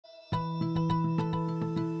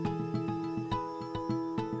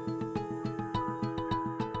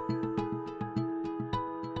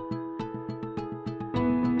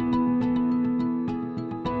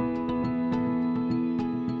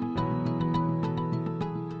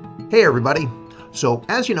Hey everybody! So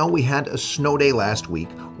as you know, we had a snow day last week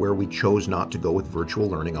where we chose not to go with virtual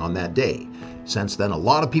learning on that day. Since then, a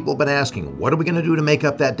lot of people have been asking, what are we going to do to make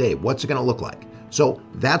up that day? What's it going to look like? So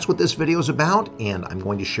that's what this video is about, and I'm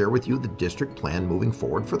going to share with you the district plan moving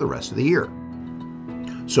forward for the rest of the year.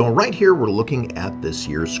 So right here, we're looking at this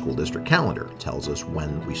year's school district calendar. It tells us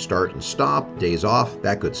when we start and stop, days off,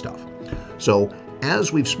 that good stuff. So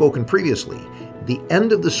as we've spoken previously, the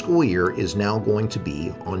end of the school year is now going to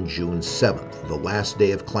be on June 7th, the last day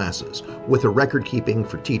of classes, with a record keeping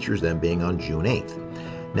for teachers then being on June 8th.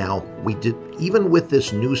 Now, even with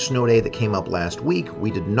this new snow day that came up last week, we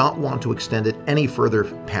did not want to extend it any further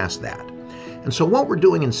past that. And so what we're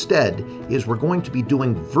doing instead is we're going to be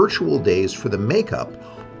doing virtual days for the makeup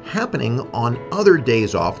happening on other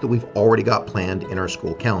days off that we've already got planned in our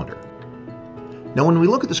school calendar. Now, when we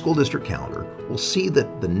look at the school district calendar, we'll see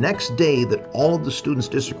that the next day that all of the students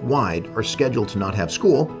district-wide are scheduled to not have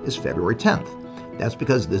school is February 10th. That's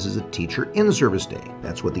because this is a teacher in-service day.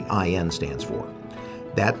 That's what the IN stands for.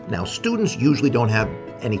 Now, students usually don't have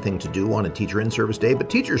anything to do on a teacher in-service day, but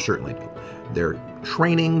teachers certainly do. They're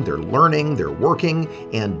training, they're learning, they're working,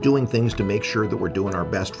 and doing things to make sure that we're doing our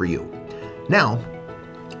best for you. Now,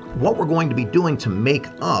 what we're going to be doing to make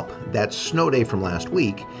up that snow day from last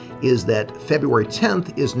week is that February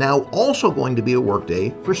 10th is now also going to be a work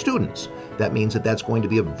day for students. That means that that's going to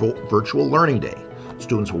be a virtual learning day.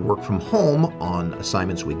 Students will work from home on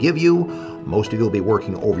assignments we give you. Most of you will be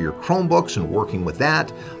working over your Chromebooks and working with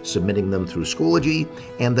that, submitting them through Schoology,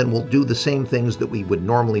 and then we'll do the same things that we would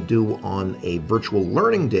normally do on a virtual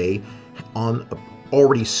learning day on an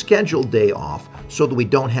already scheduled day off, so that we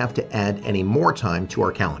don't have to add any more time to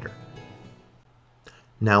our calendar.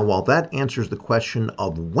 Now, while that answers the question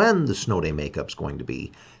of when the snow day makeup is going to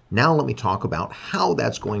be, now let me talk about how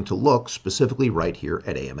that's going to look specifically right here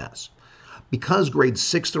at AMS. Because grades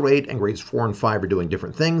 6 through 8 and grades 4 and 5 are doing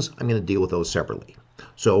different things, I'm going to deal with those separately.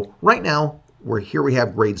 So right now, we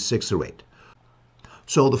have grades 6 through 8.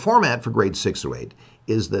 So the format for grades 6 through 8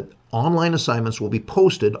 is that online assignments will be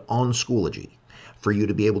posted on Schoology for you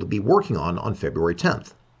to be able to be working on February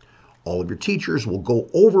 10th. All of your teachers will go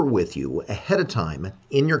over with you ahead of time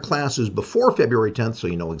in your classes before February 10th, so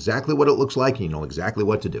you know exactly what it looks like and you know exactly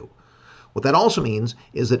what to do. What that also means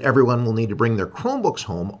is that everyone will need to bring their Chromebooks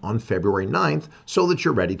home on February 9th so that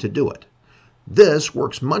you're ready to do it. This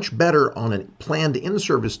works much better on a planned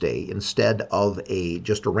in-service day instead of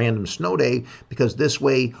just a random snow day, because this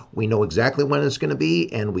way we know exactly when it's going to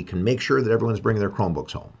be and we can make sure that everyone's bringing their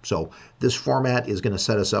Chromebooks home. So this format is going to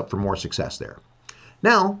set us up for more success there.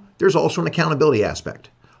 Now, there's also an accountability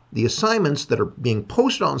aspect. The assignments that are being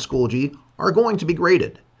posted on Schoology are going to be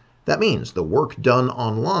graded. That means the work done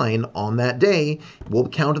online on that day will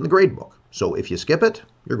count in the gradebook. So if you skip it,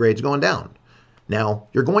 your grade's going down. Now,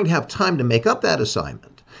 you're going to have time to make up that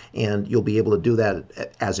assignment, and you'll be able to do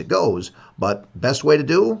that as it goes, but best way to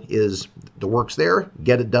do is the work's there,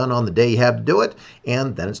 get it done on the day you have to do it,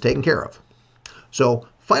 and then it's taken care of. So,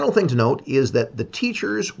 final thing to note is that the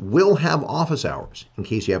teachers will have office hours in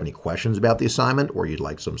case you have any questions about the assignment or you'd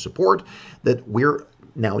like some support. That we're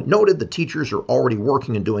now noted the teachers are already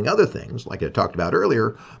working and doing other things, like I talked about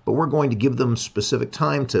earlier, but we're going to give them specific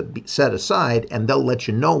time to be set aside, and they'll let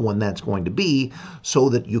you know when that's going to be so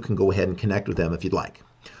that you can go ahead and connect with them if you'd like.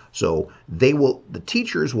 So the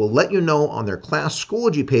teachers will let you know on their class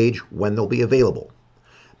Schoology page when they'll be available.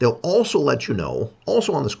 They'll also let you know,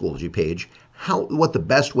 also on the Schoology page, what the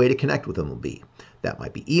best way to connect with them will be. That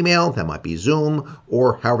might be email, that might be Zoom,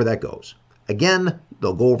 or however that goes. Again,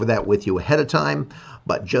 they'll go over that with you ahead of time,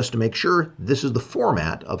 but just to make sure, this is the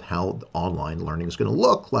format of how the online learning is going to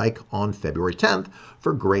look like on February 10th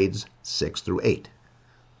for grades 6 through 8.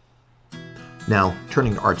 Now,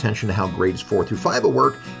 turning our attention to how grades 4 through 5 will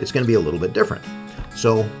work, it's going to be a little bit different.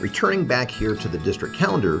 So, returning back here to the district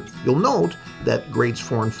calendar, you'll note that grades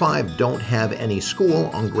 4 and 5 don't have any school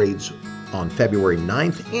on February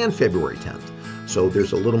 9th and February 10th. So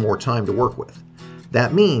there's a little more time to work with.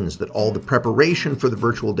 That means that all the preparation for the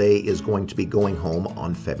virtual day is going to be going home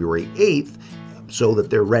on February 8th so that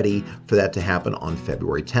they're ready for that to happen on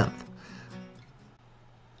February 10th.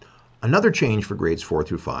 Another change for grades 4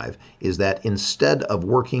 through 5 is that instead of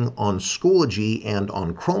working on Schoology and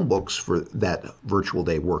on Chromebooks for that virtual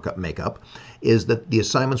day makeup, is that the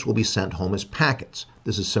assignments will be sent home as packets.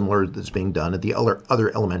 This is similar to that's being done at the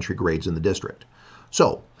other elementary grades in the district.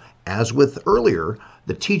 So, as with earlier,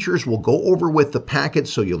 the teachers will go over with the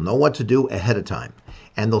packets so you'll know what to do ahead of time.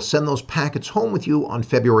 And they'll send those packets home with you on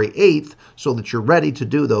February 8th so that you're ready to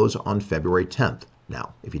do those on February 10th.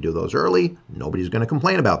 Now, if you do those early, nobody's going to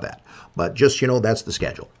complain about that. But just, that's the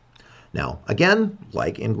schedule. Now, again,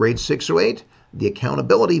 like in grades 6 or 8, the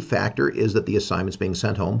accountability factor is that the assignments being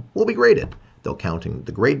sent home will be graded. They'll count in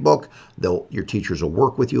the grade book. Your teachers will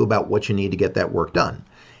work with you about what you need to get that work done.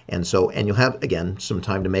 And you'll have, again, some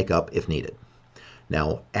time to make up if needed.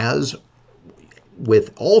 Now, as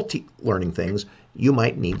with all learning things, you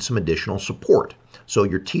might need some additional support. So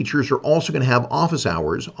your teachers are also going to have office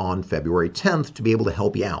hours on February 10th to be able to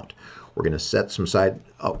help you out. We're going to set some side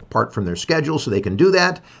apart from their schedule so they can do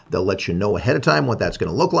that. They'll let you know ahead of time what that's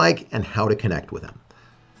going to look like and how to connect with them.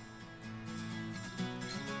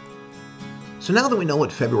 So now that we know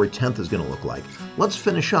what February 10th is going to look like, let's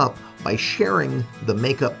finish up by sharing the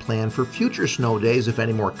makeup plan for future snow days, if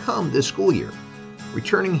any more come this school year.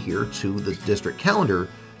 Returning here to the district calendar,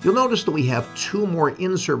 you'll notice that we have 2 more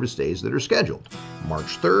in-service days that are scheduled,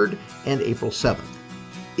 March 3rd and April 7th.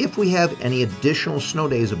 If we have any additional snow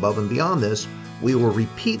days above and beyond this, we will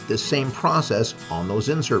repeat this same process on those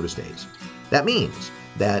in-service days. That means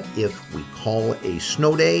that if we call a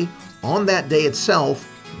snow day, on that day itself,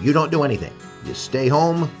 you don't do anything. You stay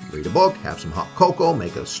home, read a book, have some hot cocoa,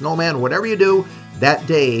 make a snowman, whatever you do, that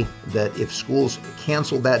day, that if school's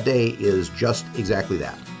canceled that day, is just exactly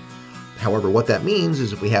that. However, what that means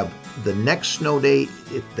is if we have the next snow day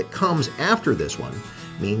that comes after this one,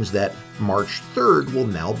 means that March 3rd will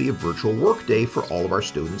now be a virtual work day for all of our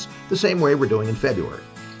students, the same way we're doing in February.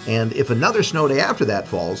 And if another snow day after that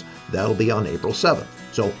falls, that'll be on April 7th.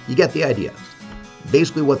 So you get the idea.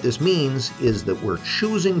 Basically what this means is that we're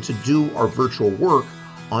choosing to do our virtual work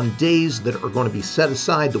on days that are going to be set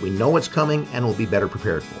aside that we know it's coming and we'll be better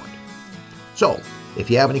prepared for it. So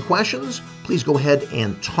if you have any questions, please go ahead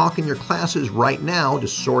and talk in your classes right now to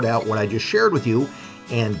sort out what I just shared with you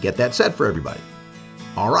and get that set for everybody.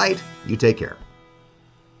 All right, you take care.